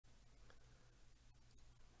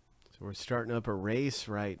So we're starting up a race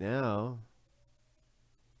right now.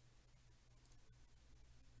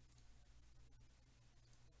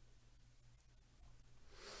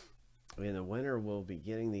 And the winner will be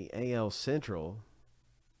getting the AL Central.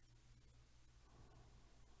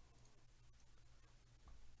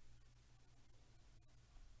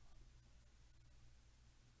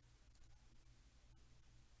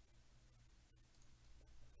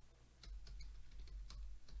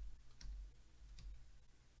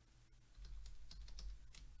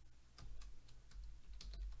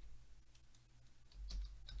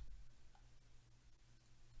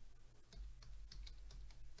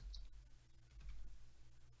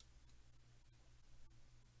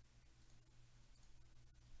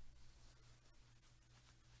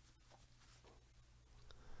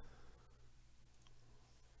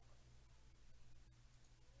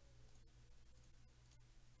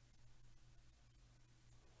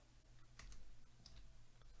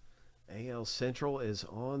 AL Central is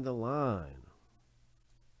on the line.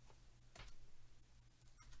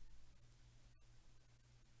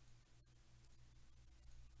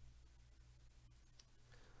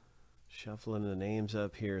 Shuffling the names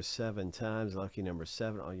up here 7 times. Lucky number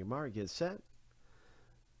 7. On your mark, get set,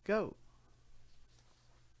 go.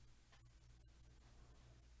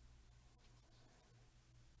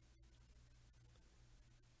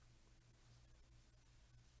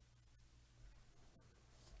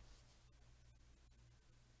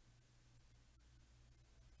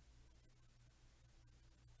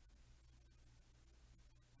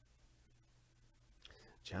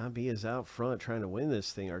 John B is out front trying to win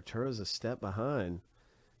this thing. Arturo's a step behind.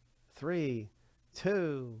 3,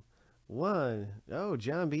 2, 1. Oh,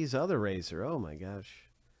 John B's other racer. Oh my gosh.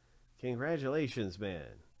 Congratulations,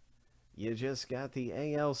 man. You just got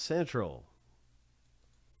the AL Central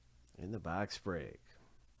in the box break.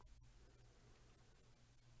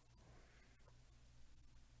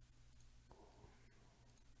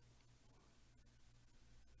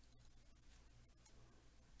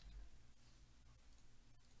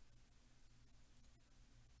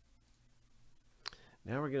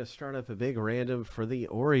 Now we're going to start up a big random for the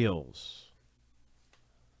Orioles.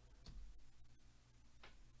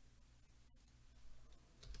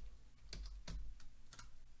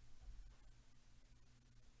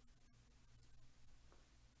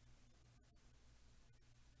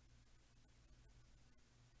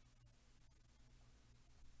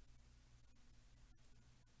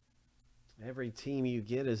 Every team you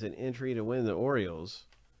get is an entry to win the Orioles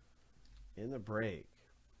in the break.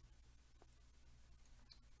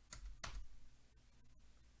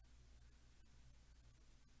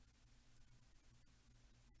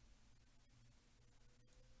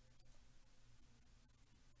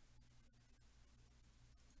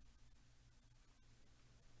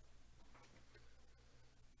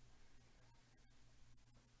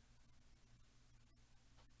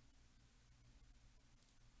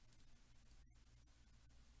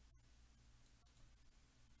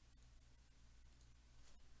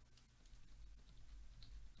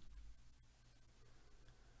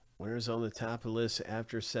 Winners on the top of the list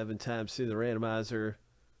after 7 times through the randomizer.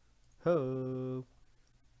 Ho!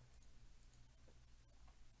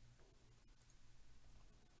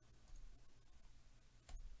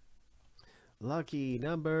 Lucky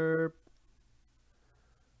number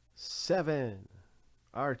 7.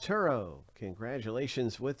 Arturo,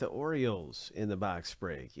 congratulations with the Orioles in the box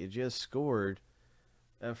break. You just scored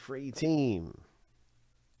a free team.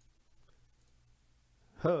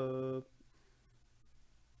 Ho!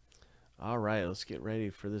 All right, let's get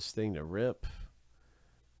ready for this thing to rip.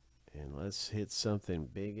 And let's hit something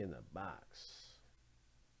big in the box.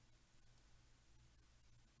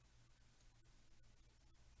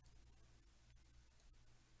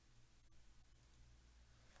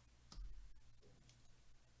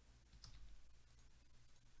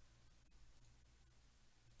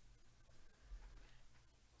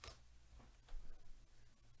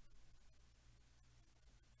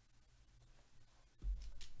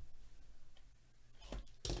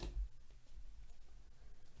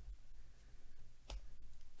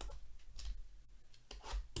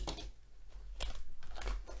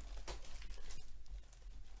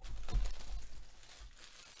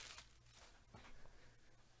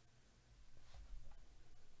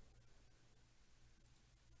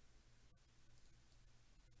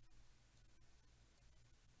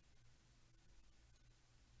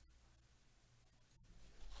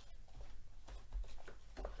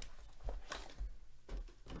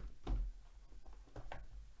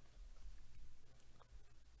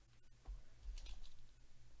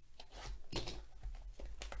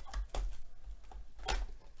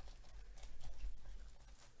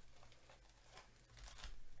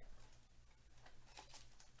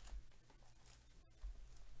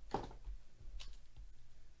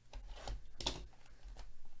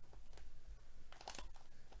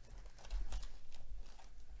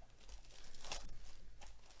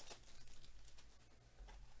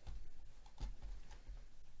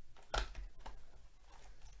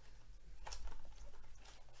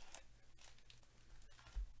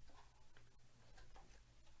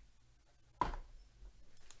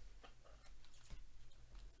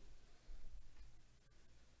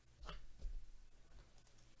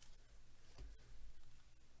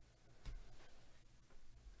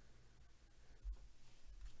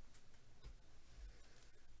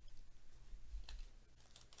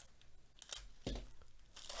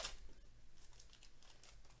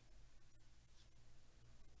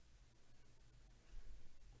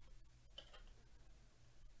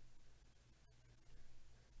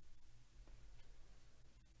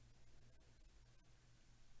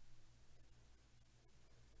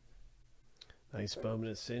 Nice Bowman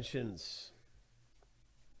Ascensions.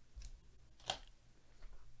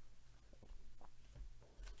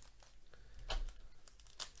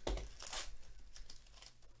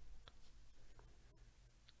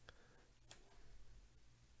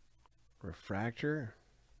 Refractor.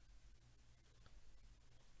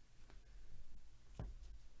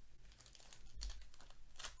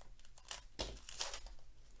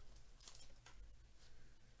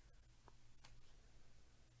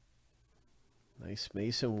 Nice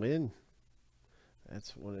Mason win.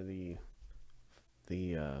 That's one of the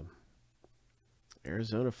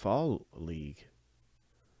Arizona Fall League.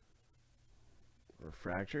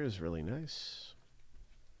 Refractor is really nice.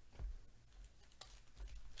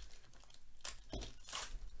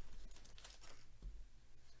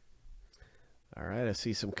 All right, I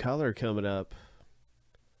see some color coming up.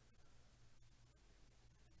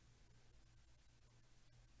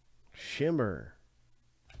 Shimmer.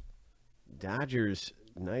 Dodgers,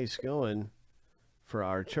 nice going for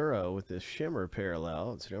Arturo with this shimmer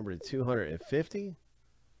parallel. It's number 250.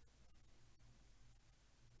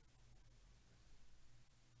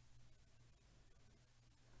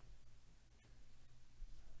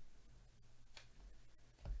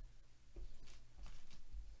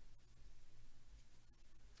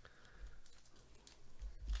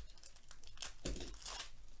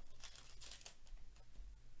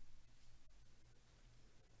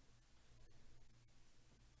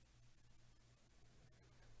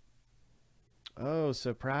 Oh,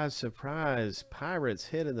 surprise, surprise. Pirates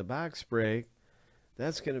hit in the box break.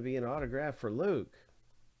 That's going to be an autograph for Luke.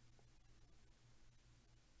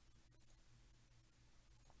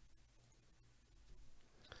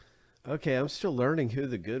 Okay, I'm still learning who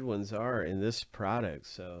the good ones are in this product,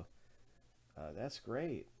 so that's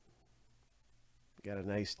great. Got a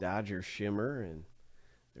nice Dodger shimmer, and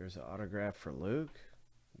there's an autograph for Luke.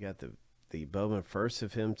 You got the Bowman first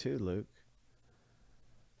of him too, Luke.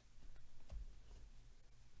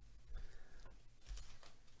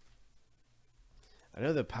 I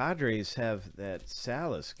know the Padres have that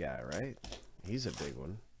Salas guy, right? He's a big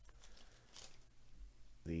one.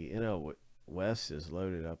 The NL West is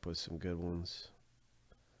loaded up with some good ones.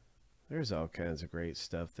 There's all kinds of great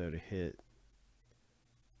stuff, though, to hit.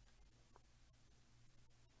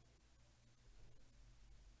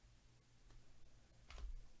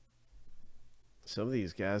 Some of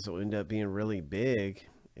these guys will end up being really big,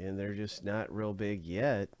 and they're just not real big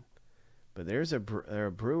yet. But there's a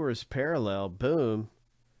Brewers parallel. Boom.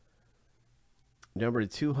 Number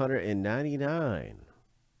 299.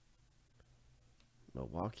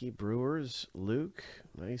 Milwaukee Brewers. Luke.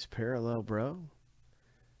 Nice parallel, bro.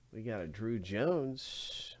 We got a Drew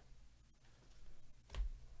Jones.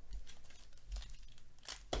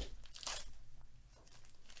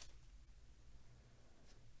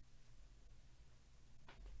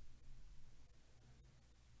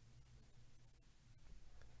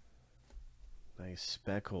 Nice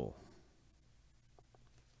speckle.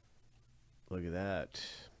 Look at that.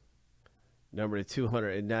 Number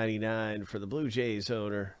 299 for the Blue Jays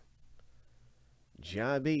owner,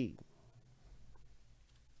 John B.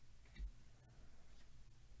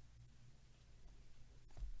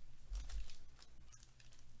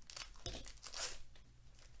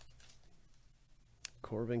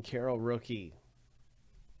 Corbin Carroll rookie.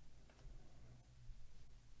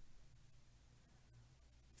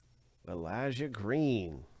 Elijah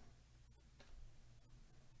Green.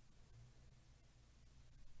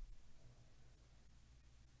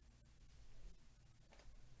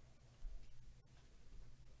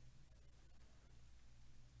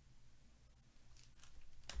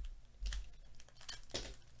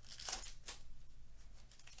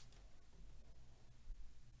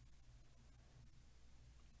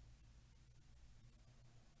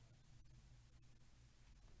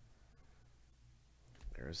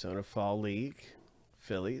 Arizona Fall League,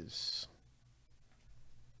 Phillies.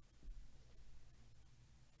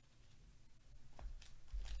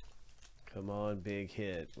 Come on, big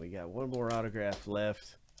hit. We got one more autograph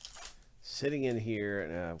left sitting in here,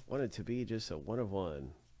 and I want it to be just a 1 of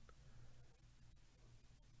 1.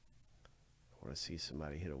 I want to see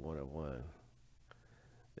somebody hit a 1 of 1.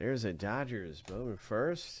 There's a Dodgers Bowman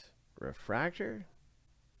first. Refractor.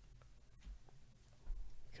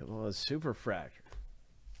 Come on, Super Fractor.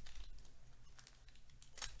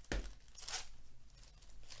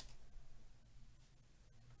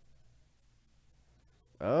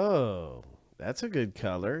 Oh, that's a good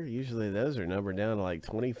color. Usually those are numbered down to like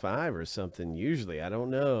 25 or something. Usually, I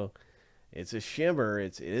don't know. It's a shimmer.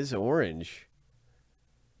 It is orange.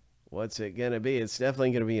 What's it going to be? It's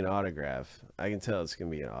definitely going to be an autograph. I can tell it's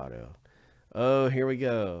going to be an auto. Oh, here we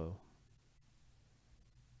go.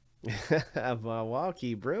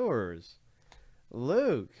 Milwaukee Brewers.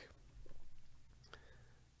 Luke,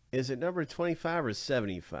 is it number 25 or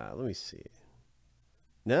 75? Let me see.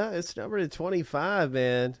 No, it's number 25,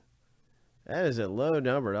 man. That is a low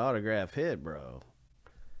numbered autograph hit, bro.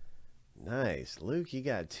 Nice. Luke, you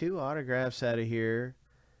got 2 autographs out of here.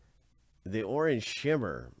 The orange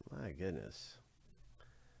shimmer. My goodness.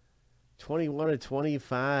 21 of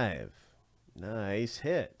 25. Nice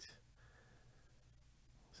hit.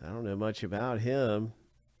 So I don't know much about him.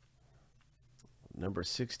 Number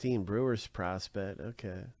 16 Brewers prospect.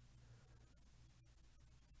 Okay.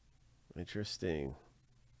 Interesting.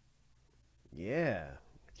 Yeah.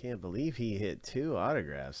 Can't believe he hit 2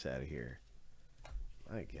 autographs out of here.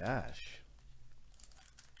 My gosh.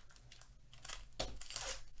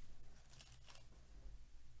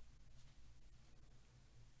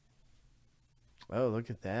 Oh, look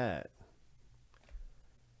at that.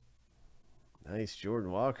 Nice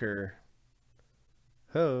Jordan Walker.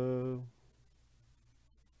 Ho.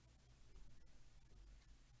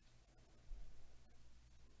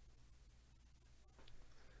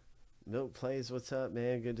 Milk Plays, what's up,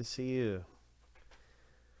 man? Good to see you.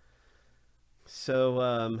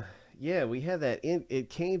 So, yeah, we had that. It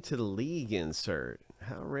came to the league insert.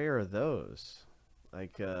 How rare are those?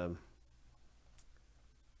 Like,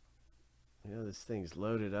 this thing's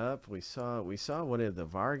loaded up. We saw one of the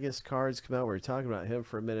Vargas cards come out. We were talking about him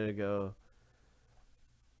for a minute ago.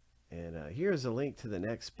 And here's a link to the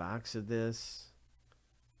next box of this.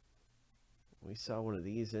 We saw one of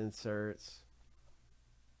these inserts.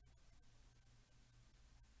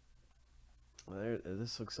 Well,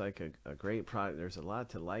 this looks like a great product. There's a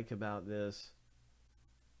lot to like about this.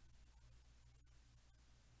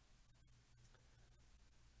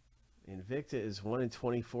 Invicta is 1 in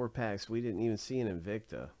 24 packs. We didn't even see an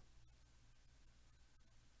Invicta.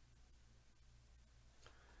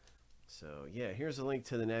 So, yeah, here's a link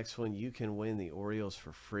to the next one. You can win the Orioles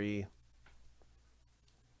for free.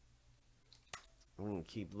 I'm going to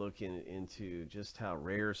keep looking into just how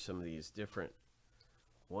rare some of these different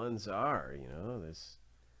ones are. This.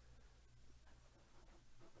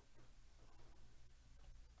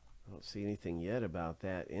 I don't see anything yet about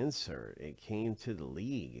that insert. It came to the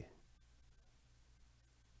league.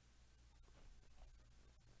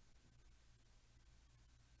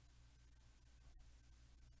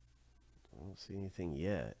 I don't see anything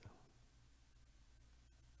yet.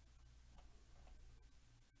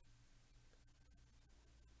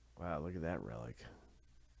 Wow, look at that relic.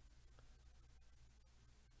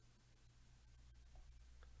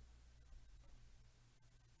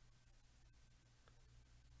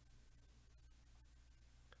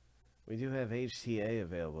 We do have HTA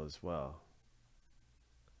available as well.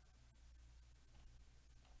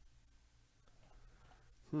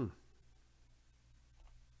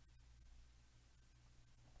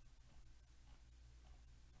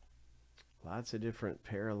 Lots of different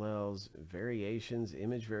parallels, variations,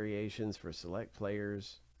 image variations for select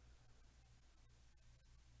players.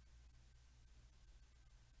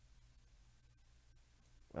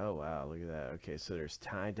 Oh, wow, look at that. Okay, so there's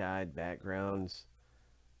tie-dyed backgrounds,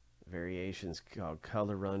 variations called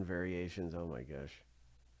color run variations. Oh, my gosh.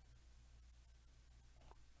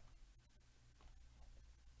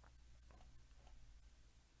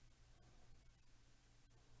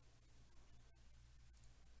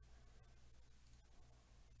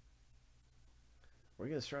 We're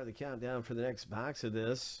going to start the countdown for the next box of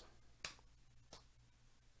this.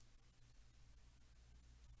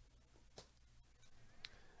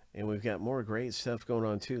 And we've got more great stuff going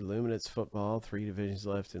on too. Luminance football, 3 divisions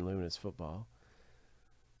left in Luminance football.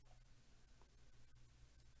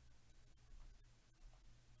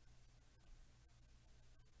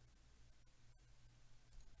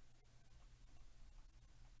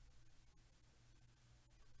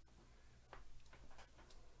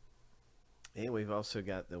 And we've also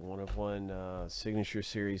got the 1/1 Signature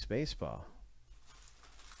Series baseball.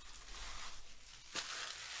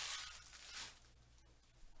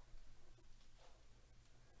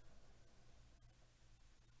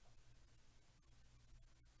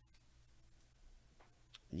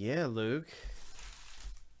 Yeah, Luke.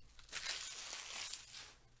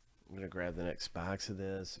 I'm going to grab the next box of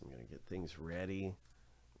this. I'm going to get things ready.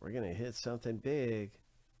 We're going to hit something big.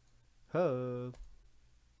 Ho!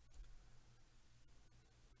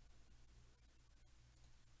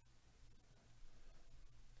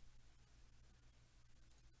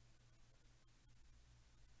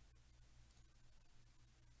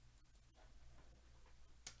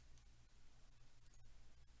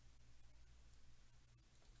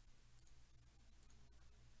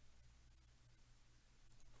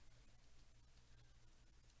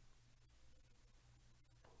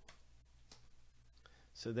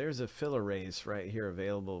 So there's a filler race right here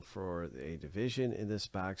available for a division in this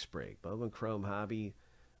box break. Bowman Chrome Hobby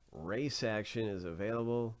race action is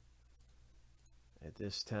available at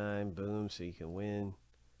this time. Boom, so you can win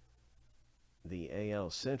the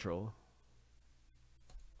AL Central.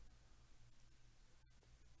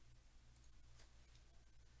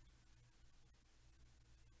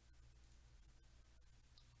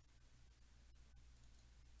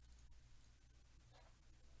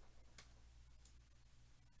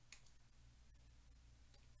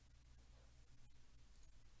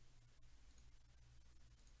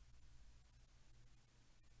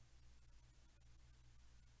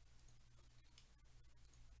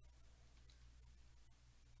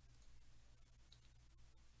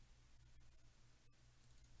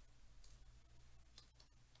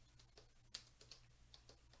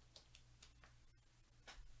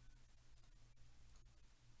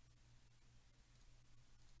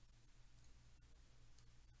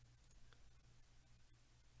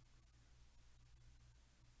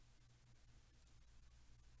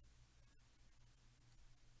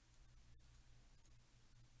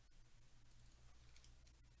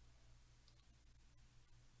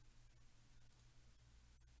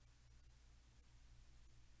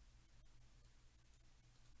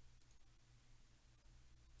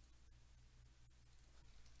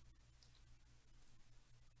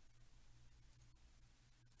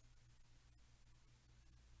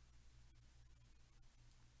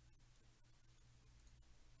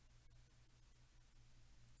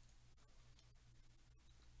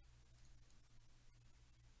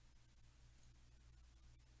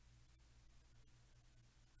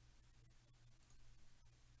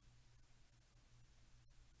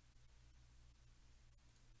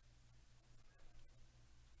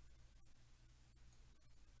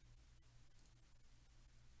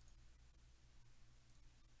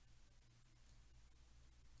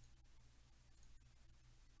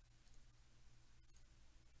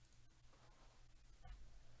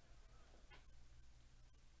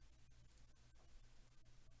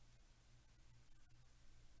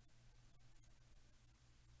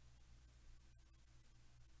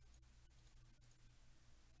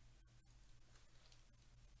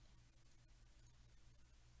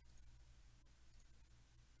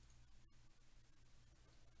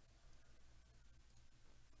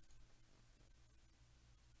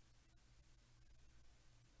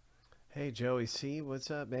 Hey, Joey C,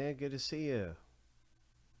 what's up, man? Good to see you.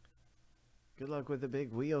 Good luck with the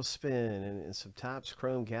big wheel spin and some Topps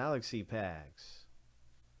Chrome Galaxy packs.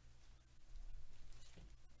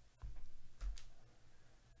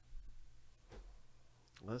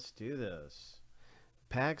 Let's do this.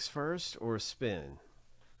 Packs first or spin?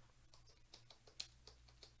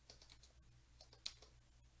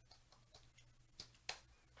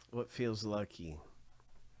 What feels lucky?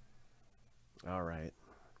 All right.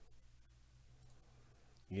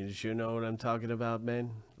 You know what I'm talking about, man?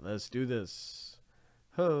 Let's do this.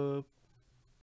 Hope.